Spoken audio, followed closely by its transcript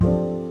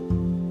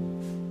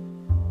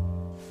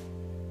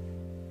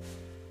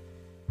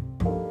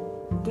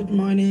Good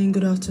morning,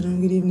 good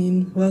afternoon, good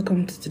evening.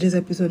 Welcome to today's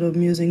episode of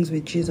Musings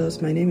with Jesus.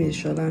 My name is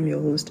Shola, I'm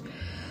your host.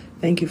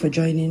 Thank you for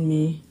joining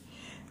me.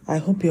 I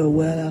hope you're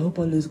well. I hope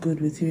all is good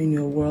with you in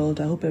your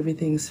world. I hope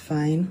everything's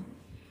fine.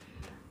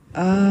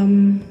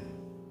 For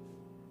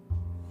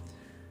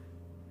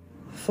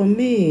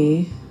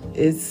me,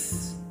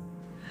 it's...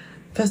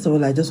 First of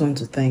all, I just want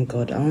to thank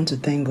God. I want to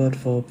thank God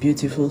for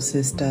beautiful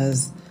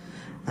sisters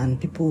and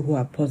people who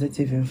are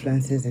positive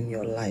influences in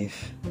your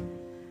life.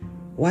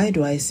 Why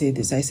do I say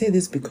this? I say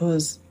this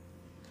because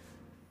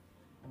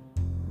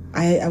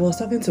I was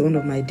talking to one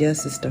of my dear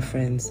sister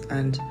friends,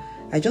 and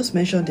I just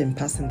mentioned in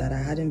passing that I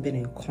hadn't been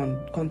in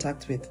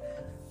contact with,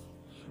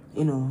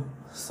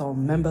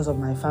 some members of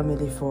my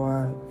family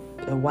for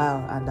a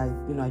while,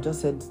 and I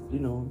just said,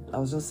 I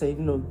was just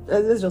saying,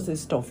 let's just say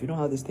stuff,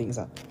 how these things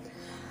are.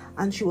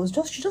 And she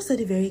just said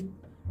it very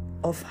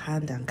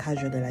offhand and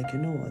casually, like, you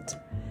know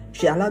what?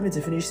 She allowed me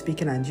to finish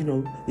speaking, and,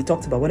 we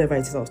talked about whatever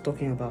it is I was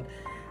talking about.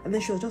 And then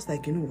she was just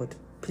like, you know what,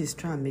 please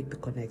try and make the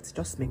connect.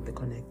 Just make the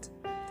connect.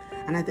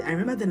 And I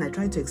remember then I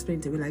tried to explain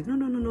to her, like,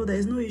 no, there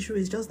is no issue.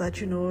 It's just that,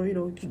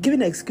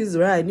 giving excuses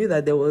where I knew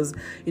that there was,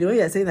 when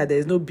you're saying that there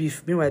is no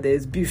beef, meanwhile there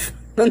is beef,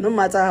 no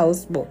matter how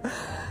small.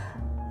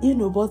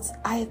 But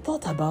I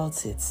thought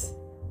about it.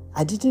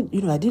 I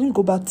didn't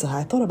go back to her.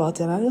 I thought about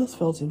it and I just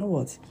felt,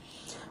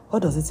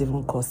 what does it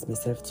even cost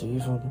myself to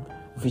even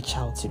reach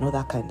out,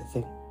 that kind of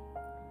thing.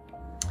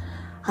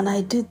 And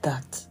I did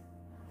that.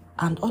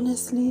 And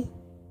honestly,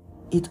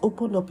 it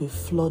opened up a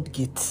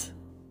floodgate.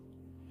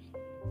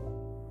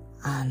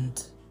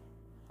 And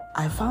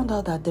I found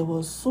out that there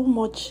was so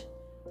much,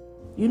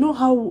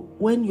 how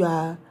when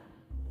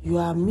you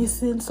are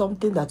missing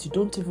something that you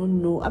don't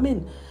even know. I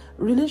mean,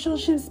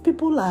 relationships,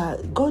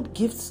 God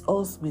gifts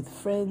us with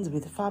friends,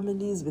 with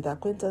families, with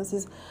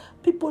acquaintances.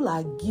 People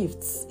are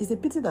gifts. It's a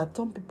pity that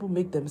some people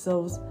make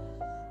themselves,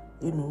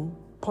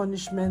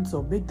 punishments,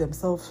 or make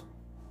themselves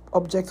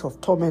objects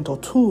of torment or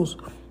tools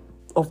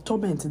of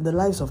torment in the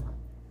lives of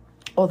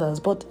others.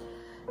 But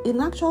in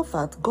actual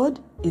fact, God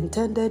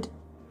intended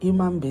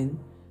intended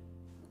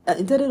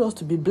us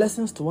to be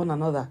blessings to one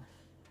another.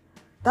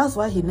 That's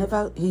why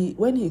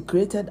when he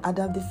created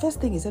Adam, the first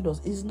thing he said was,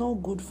 it's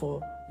not good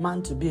for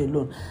man to be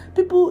alone.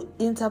 People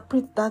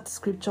interpret that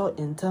scripture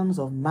in terms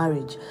of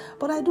marriage,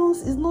 but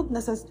it's not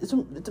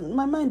necessary.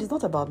 My mind is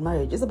not about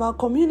marriage. It's about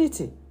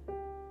community.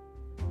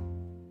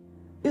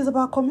 It's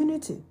about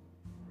community.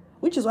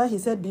 Which is why he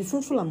said, be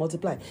fruitful and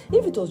multiply.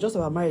 If it was just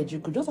about marriage, you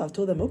could just have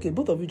told them, okay,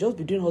 both of you just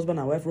be doing husband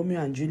and wife,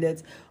 Romeo and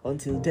Juliet,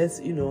 until death,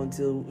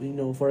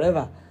 until,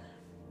 forever.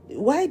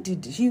 Why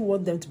did he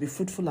want them to be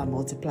fruitful and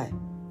multiply?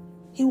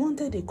 He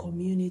wanted a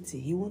community.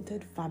 He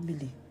wanted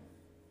family.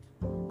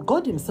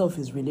 God himself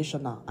is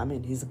relational. I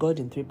mean, he's God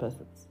in three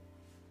persons.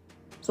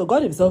 So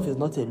God himself is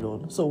not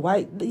alone. So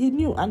why? He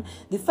knew. And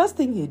the first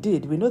thing he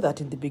did, we know that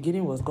in the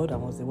beginning was God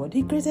and was the Word.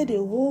 He created a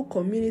whole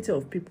community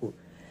of people.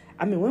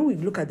 I mean, when we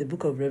look at the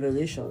book of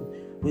Revelation,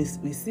 we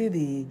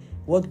see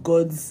what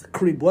God's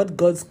crib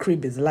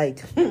is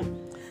like.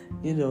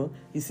 You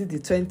see the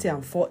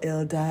 24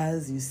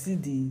 elders, you see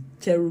the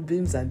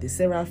cherubims and the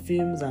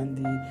seraphims and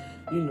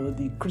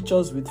the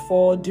creatures with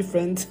 4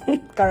 different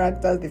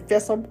characters,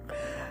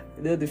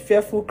 the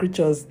fearful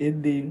creatures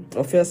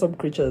fearsome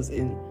creatures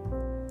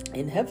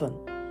in heaven.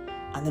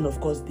 And then, of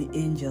course, the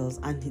angels,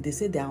 and they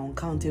say they are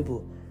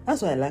uncountable.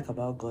 That's what I like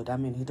about God. I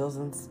mean, he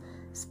doesn't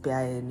spare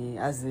any,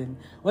 as in,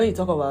 when you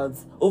talk about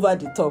over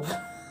the top,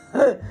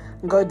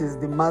 God is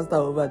the master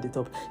over the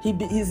top.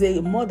 He's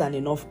a more than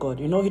enough God.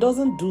 He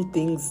doesn't do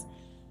things,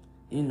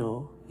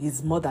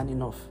 he's more than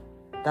enough.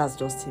 That's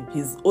just him.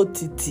 He's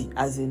OTT,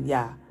 as in,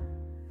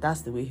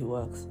 that's the way he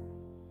works.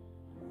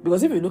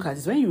 Because if you look at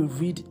it, when you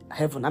read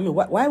heaven, I mean,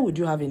 why would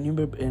you have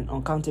an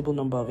uncountable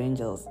number of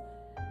angels?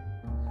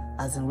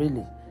 As in,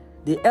 really,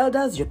 the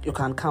elders you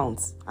can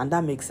count, and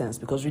that makes sense,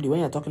 because really,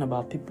 when you're talking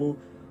about people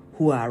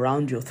who are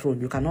around your throne,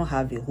 you cannot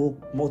have a whole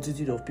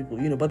multitude of people,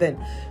 but then,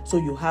 so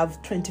you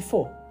have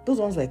 24. Those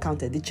ones were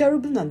counted. The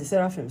cherubim and the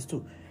seraphims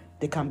too,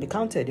 they can be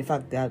counted. In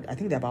fact, I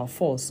think they're about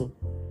 4. So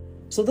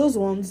those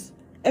ones,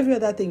 every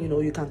other thing,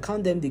 you can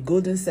count them. The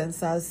golden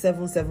censers,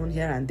 7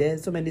 here and there,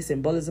 so many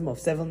symbolism of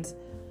 7s.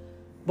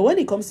 But when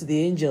it comes to the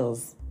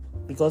angels,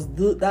 because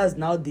that's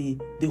now the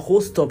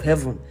host of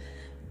heaven,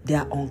 they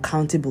are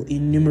uncountable,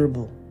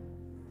 innumerable.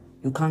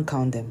 You can't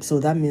count them. So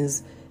that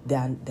means they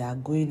are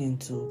going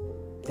into,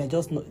 they're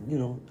just not,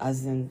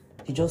 as in,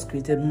 he just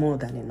created more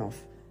than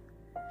enough.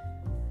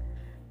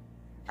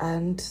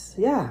 And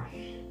so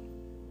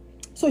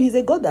he's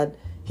a God that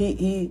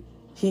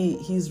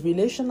he's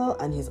relational,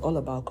 and he's all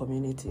about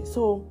community.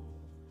 So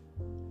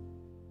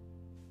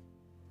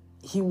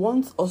he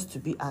wants us to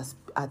be at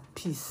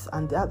peace,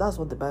 and that's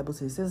what the Bible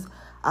says. It says,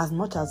 as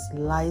much as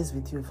lies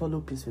with you, follow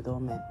peace with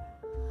all men.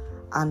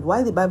 And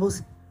why the Bible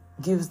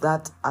gives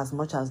that as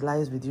much as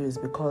lies with you is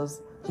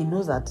because he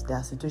knows that there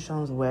are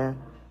situations where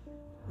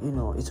it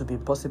will be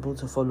impossible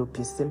to follow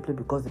peace simply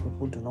because the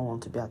people do not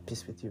want to be at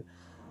peace with you.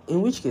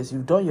 In which case,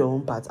 you've done your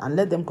own part, and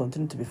let them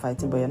continue to be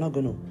fighting, but you're not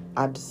going to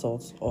add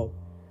salt or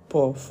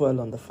pour fuel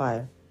on the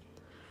fire.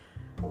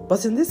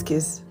 But in this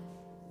case,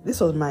 this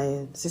was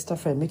my sister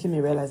friend making me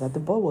realize that the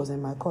ball was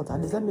in my court.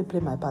 At least let me play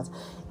my part.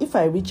 If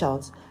I reach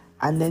out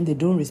and then they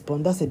don't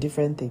respond, that's a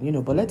different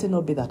thing, but let it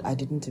not be that I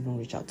didn't even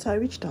reach out. So I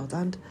reached out,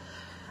 and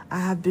I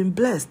have been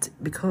blessed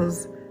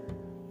because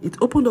it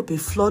opened up a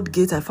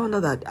floodgate. I found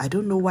out that I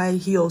don't know why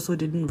he also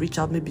didn't reach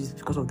out. Maybe it's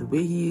because of the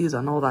way he is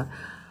and all that.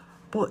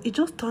 But it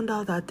just turned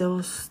out that there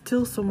was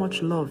still so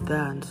much love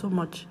there, and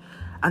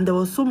there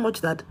was so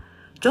much that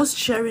just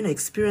sharing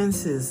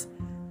experiences,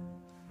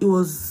 it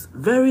was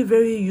very,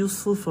 very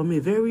useful for me,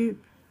 very,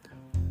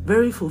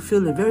 very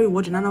fulfilling, very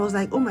rewarding. And I was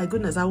like, oh my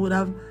goodness, I would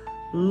have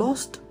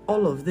lost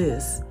all of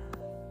this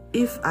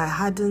if I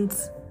hadn't,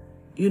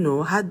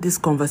 had this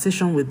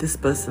conversation with this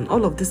person.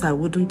 All of this I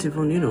wouldn't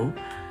even,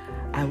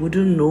 I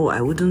wouldn't know,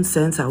 I wouldn't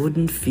sense, I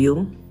wouldn't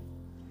feel.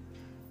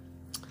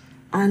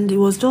 And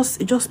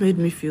it just made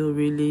me feel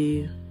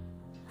really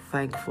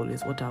thankful,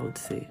 is what I would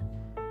say.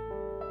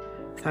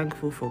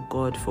 Thankful for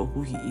God, for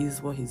who He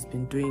is, what He's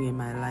been doing in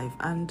my life.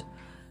 And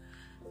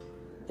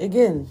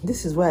again,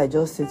 this is why I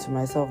just say to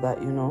myself that,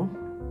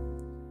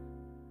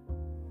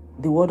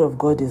 the Word of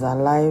God is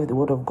alive, the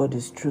Word of God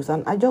is truth.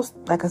 And I just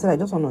want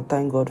to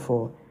thank God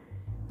for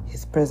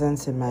His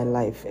presence in my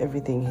life,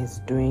 everything He's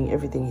doing,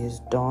 everything He's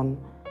done,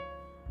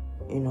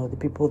 the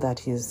people that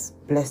He's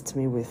blessed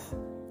me with.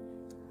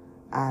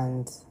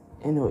 And,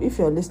 if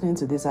you're listening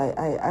to this,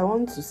 I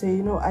want to say,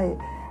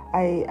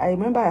 I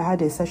remember I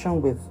had a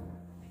session with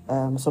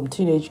some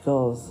teenage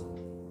girls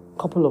a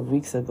couple of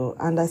weeks ago,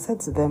 and I said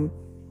to them,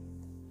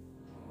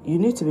 you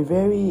need to be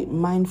very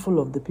mindful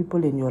of the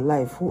people in your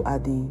life who are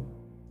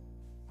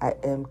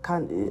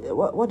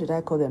what did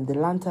I call them? The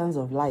lanterns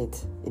of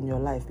light in your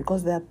life.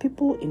 Because there are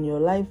people in your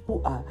life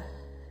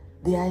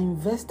they are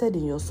invested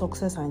in your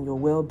success and your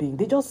well-being.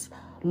 They just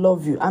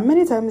love you. And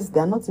many times they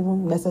are not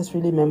even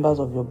necessarily members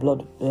of your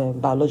blood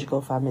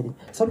biological family.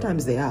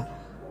 Sometimes they are,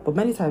 but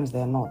many times they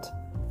are not.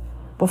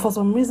 But for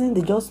some reason,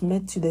 they just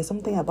met you. There's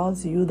something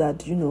about you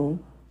that, and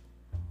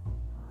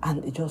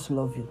they just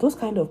love you. Those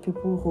kind of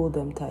people, hold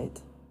them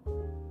tight.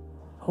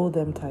 Hold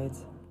them tight.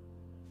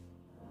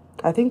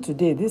 I think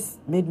today, this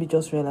made me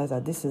just realize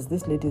that this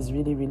lady is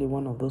really, really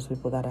one of those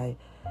people that I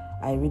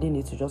really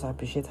need to just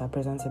appreciate her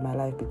presence in my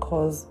life,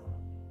 because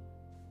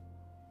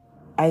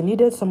I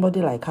needed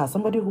somebody like her,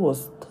 somebody who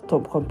was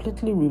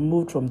completely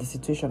removed from the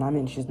situation. I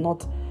mean, she's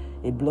not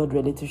a blood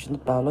relative, she's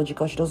not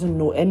biological, she doesn't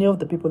know any of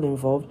the people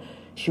involved.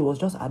 She was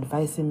just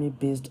advising me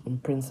based on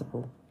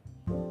principle.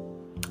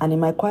 And in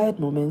my quiet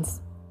moments,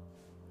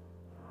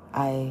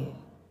 God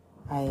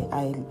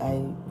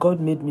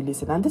made me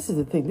listen. And this is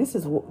the thing. This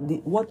is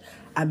what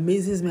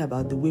amazes me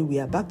about the way we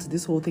are back to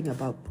this whole thing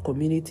about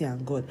community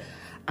and God,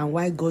 and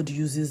why God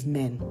uses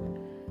men.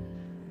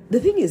 The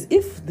thing is,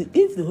 if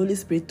the Holy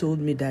Spirit told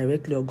me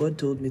directly, or God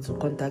told me to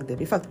contact them,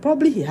 in fact,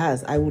 probably He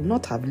has, I would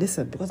not have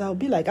listened, because I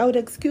would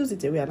excuse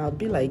it away, and I would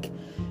be like,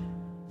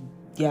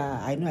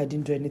 yeah, I know I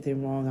didn't do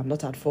anything wrong, I'm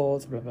not at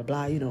fault, blah, blah,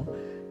 blah,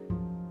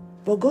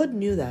 But God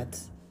knew that.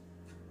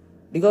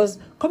 Because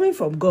coming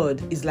from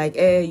God is like,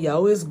 you're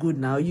always good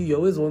now. You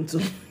always want to,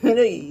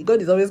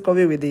 God is always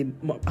coming with a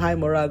high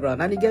moral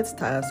ground, and it gets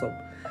tiresome.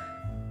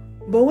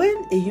 But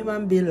when a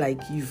human being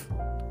like you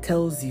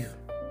tells you,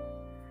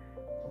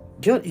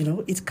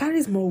 it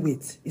carries more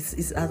weight.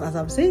 It's as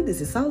I'm saying this,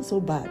 it sounds so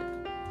bad,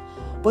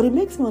 but it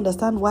makes me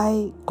understand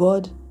why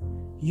God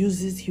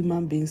uses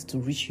human beings to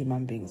reach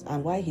human beings,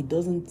 and why He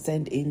doesn't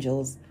send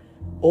angels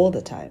all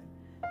the time,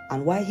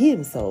 and why He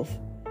Himself,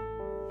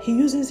 He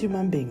uses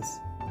human beings.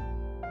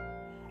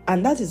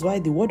 And that is why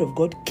the Word of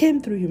God came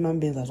through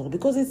human beings as well,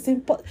 because it's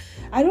important.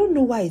 I don't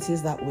know why it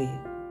is that way.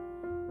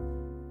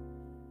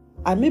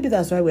 And maybe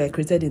that's why we are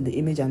created in the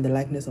image and the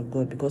likeness of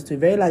God, because to a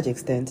very large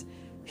extent,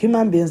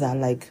 human beings are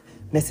like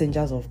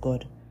messengers of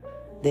God.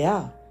 They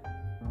are.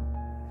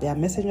 They are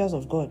messengers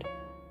of God.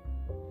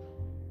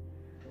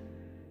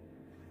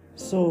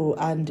 So,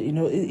 and,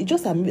 it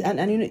just,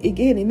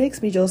 again, it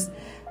makes me just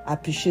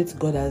appreciate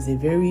God as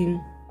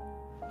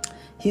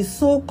He's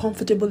so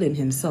comfortable in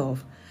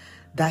Himself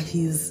that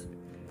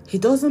He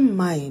doesn't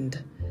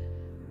mind,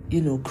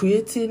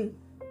 creating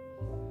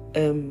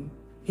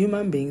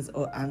human beings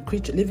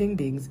and living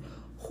beings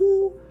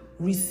who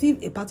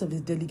receive a part of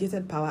His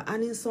delegated power,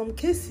 and in some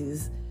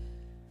cases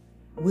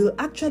will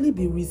actually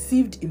be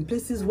received in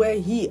places where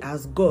He,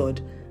 as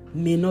God,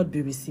 may not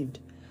be received.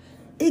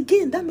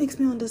 Again, that makes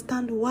me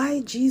understand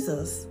why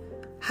Jesus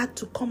had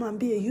to come and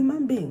be a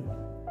human being.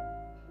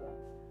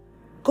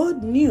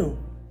 God knew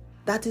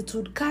that it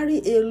would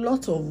carry a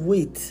lot of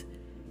weight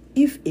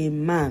if a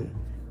man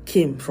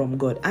came from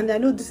God. And I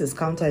know this is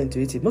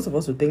counterintuitive. Most of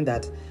us would think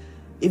that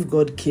if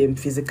God came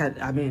physically,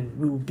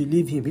 we would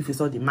believe Him if we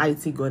saw the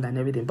mighty God and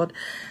everything. But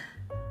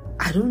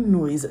I don't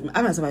know.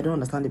 I myself, I don't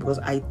understand it, because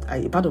I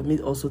part of me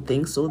also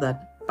thinks so,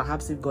 that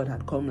perhaps if God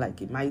had come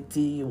like a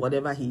mighty,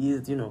 whatever He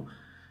is,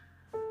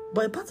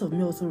 But a part of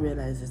me also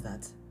realizes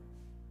that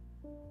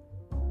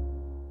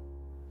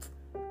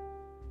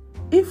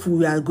if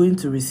we are going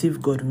to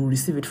receive God, we'll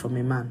receive it from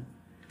a man.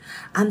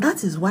 And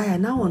that is why I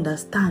now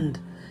understand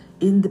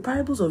in the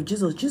parables of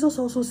Jesus, Jesus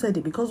also said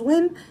it, because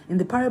when in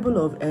the parable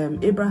of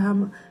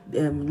Abraham,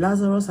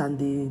 Lazarus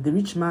and the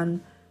rich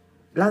man,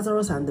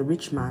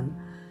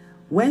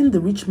 when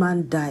the rich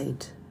man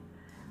died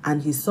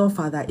and he saw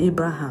Father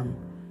Abraham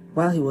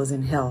while he was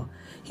in hell,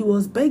 he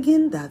was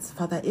begging that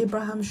Father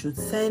Abraham should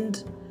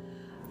send,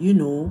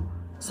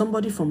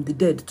 somebody from the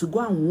dead to go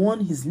and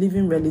warn his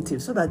living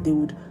relatives so that they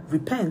would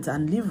repent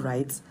and live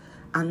right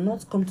and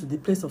not come to the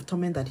place of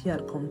torment that he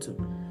had come to.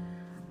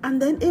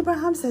 And then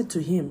Abraham said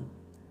to him,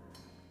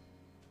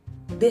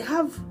 they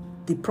have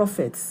the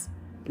prophets,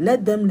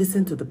 let them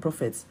listen to the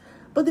prophets.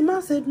 But the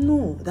man said,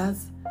 no,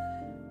 that's,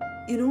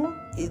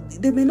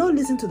 they may not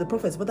listen to the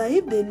prophets, but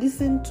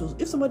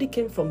if somebody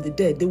came from the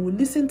dead, they will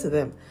listen to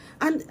them.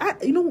 And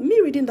me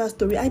reading that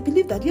story, I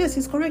believe that, yes,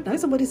 he's correct. Now, if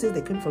somebody says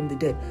they came from the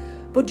dead,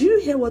 but do you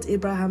hear what Father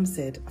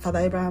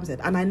Abraham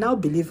said? And I now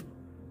believe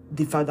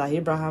the Father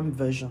Abraham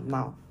version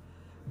now,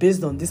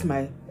 based on this,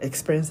 my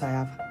experience I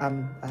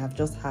have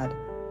just had.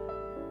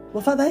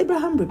 But Father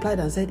Abraham replied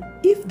and said,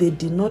 if they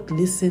did not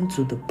listen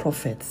to the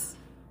prophets,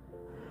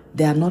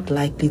 they are not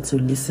likely to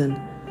listen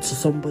to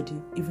somebody,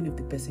 even if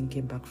the person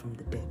came back from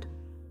the dead.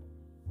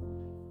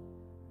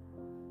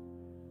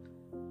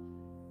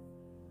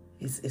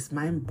 It's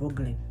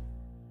mind-boggling.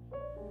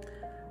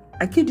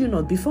 I kid you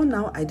not, before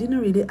now, I didn't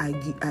really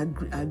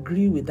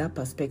agree with that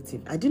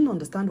perspective. I didn't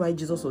understand why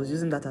Jesus was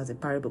using that as a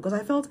parable, because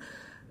I felt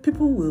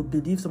people will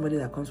believe somebody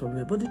that comes from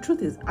there. But the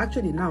truth is,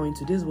 actually now in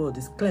today's world,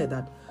 it's clear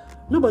that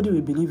nobody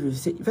will believe you.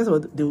 First of all,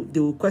 they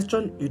will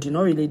question, you did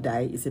not really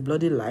die. It's a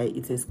bloody lie.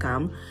 It's a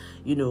scam.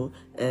 They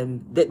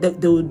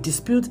will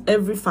dispute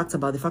every fact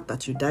about the fact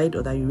that you died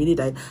or that you really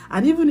died.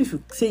 And even if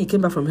you say you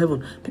came back from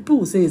heaven, people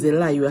will say it's a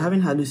lie. You are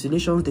having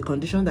hallucinations. The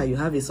condition that you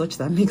have is such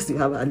that makes you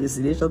have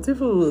hallucinations.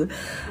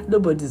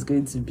 Nobody's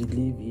going to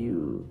believe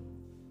you.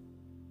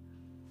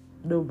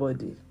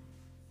 Nobody.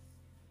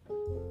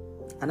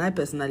 And I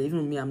personally,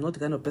 even me, I'm not the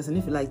kind of person,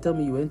 if you tell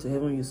me you went to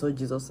heaven, you saw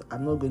Jesus,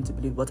 I'm not going to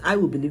believe. But I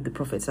will believe the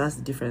prophets. That's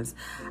the difference.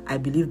 I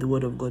believe the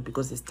word of God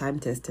because it's time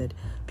tested.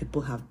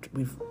 People have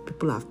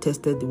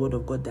tested the word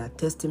of God. There are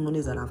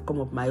testimonies that have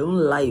come up. My own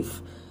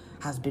life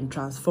has been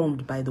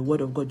transformed by the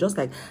word of God.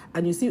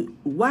 And you see,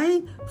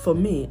 why for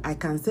me, I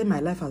can say my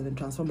life has been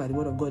transformed by the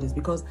word of God is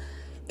because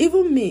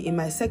even me, in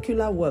my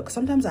secular work,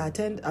 sometimes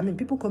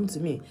people come to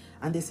me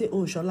and they say,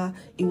 oh, Shola,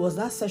 it was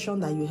that session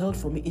that you held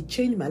for me. It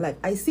changed my life.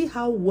 I see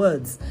how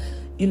words,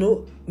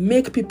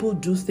 make people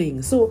do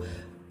things. So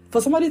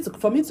for me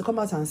to come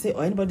out and say,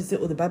 or anybody say,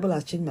 oh, the Bible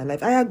has changed my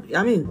life. I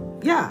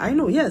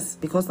know, yes,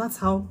 because that's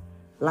how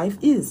life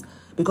is.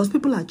 Because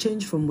people are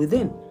changed from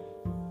within.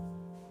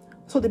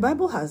 So the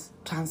Bible has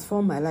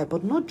transformed my life,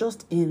 but not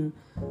just in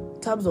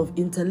terms of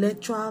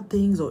intellectual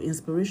things or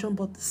inspiration,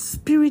 but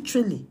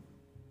spiritually.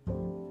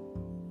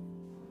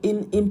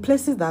 In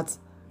places that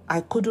I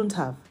couldn't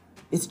have.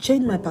 It's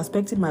changed my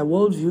perspective, my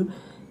worldview.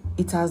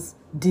 It has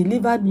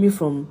delivered me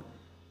from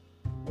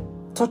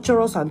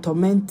torturous and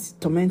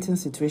tormenting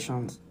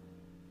situations.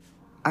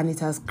 And it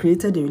has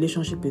created a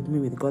relationship with me,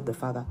 with God the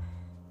Father.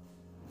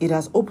 It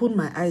has opened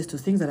my eyes to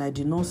things that I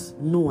did not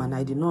know and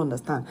I did not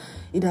understand.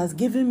 It has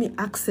given me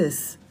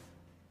access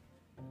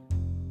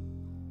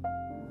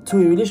to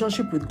a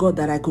relationship with God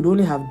that I could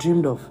only have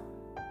dreamed of.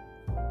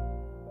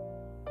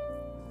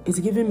 It's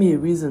giving me a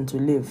reason to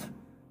live.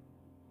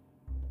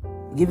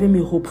 Giving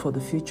me hope for the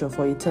future,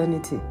 for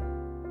eternity.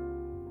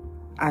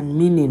 And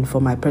meaning for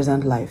my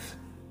present life.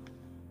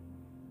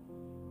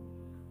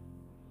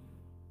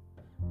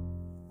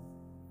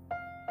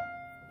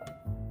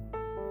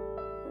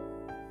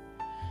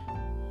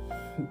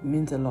 It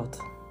means a lot.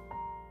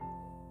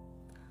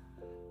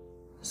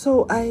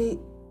 So I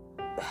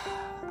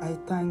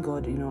thank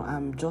God,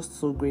 I'm just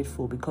so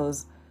grateful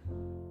because,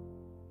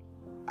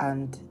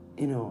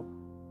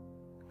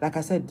 like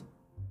I said,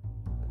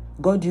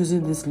 God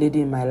using this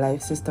lady in my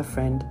life, sister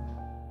friend,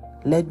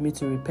 led me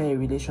to repair a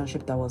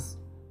relationship that was,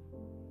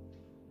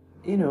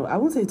 I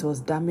won't say it was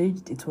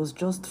damaged, it was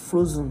just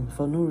frozen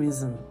for no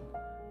reason,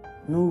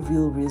 no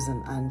real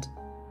reason. And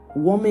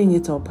warming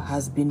it up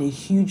has been a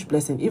huge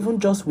blessing, even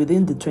just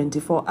within the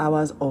 24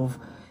 hours of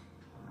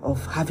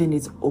having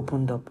it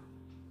opened up.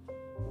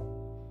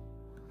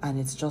 And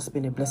it's just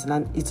been a blessing.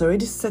 And it's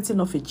already setting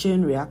off a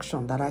chain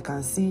reaction that I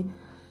can see.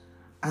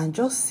 And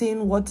just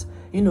seeing what,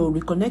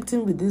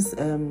 reconnecting with this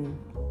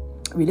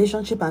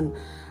relationship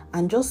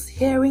and just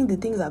hearing the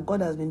things that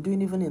God has been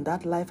doing even in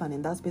that life and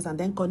in that space, and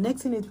then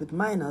connecting it with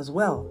mine as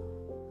well.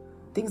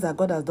 Things that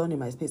God has done in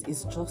my space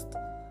is just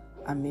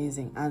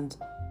amazing. And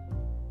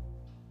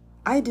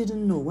I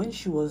didn't know when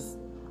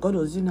God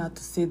was using her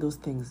to say those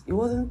things.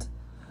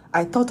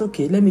 I thought,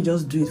 okay, let me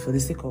just do it for the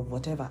sake of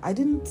whatever. I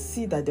didn't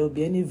see that there would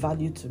be any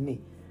value to me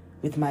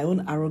with my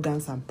own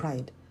arrogance and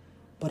pride.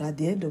 But at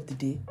the end of the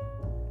day,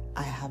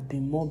 I have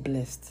been more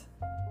blessed.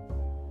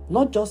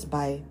 Not just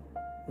by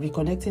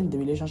reconnecting the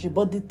relationship,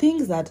 but the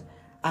things that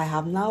I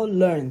have now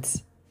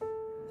learned,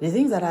 the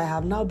things that I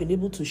have now been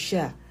able to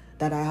share,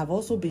 that have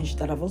also been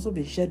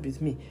shared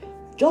with me,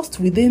 just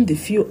within the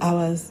few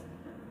hours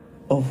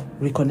of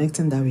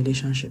reconnecting that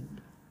relationship.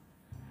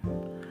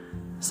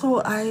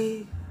 So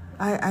I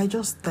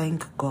just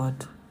thank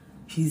God.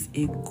 He's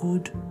a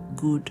good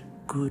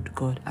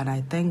God. And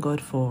I thank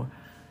God for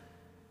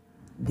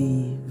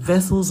the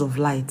vessels of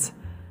light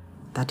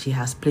that He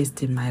has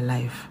placed in my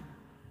life.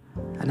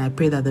 And I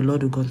pray that the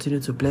Lord will continue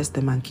to bless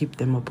them and keep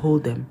them,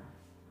 uphold them,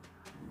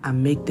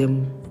 and make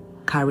them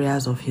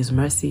carriers of His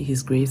mercy,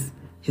 His grace,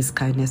 His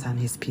kindness, and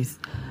His peace.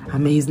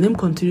 And may His name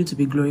continue to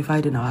be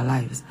glorified in our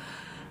lives,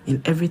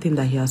 in everything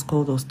that He has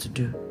called us to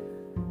do.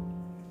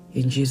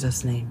 In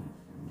Jesus' name,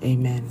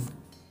 amen.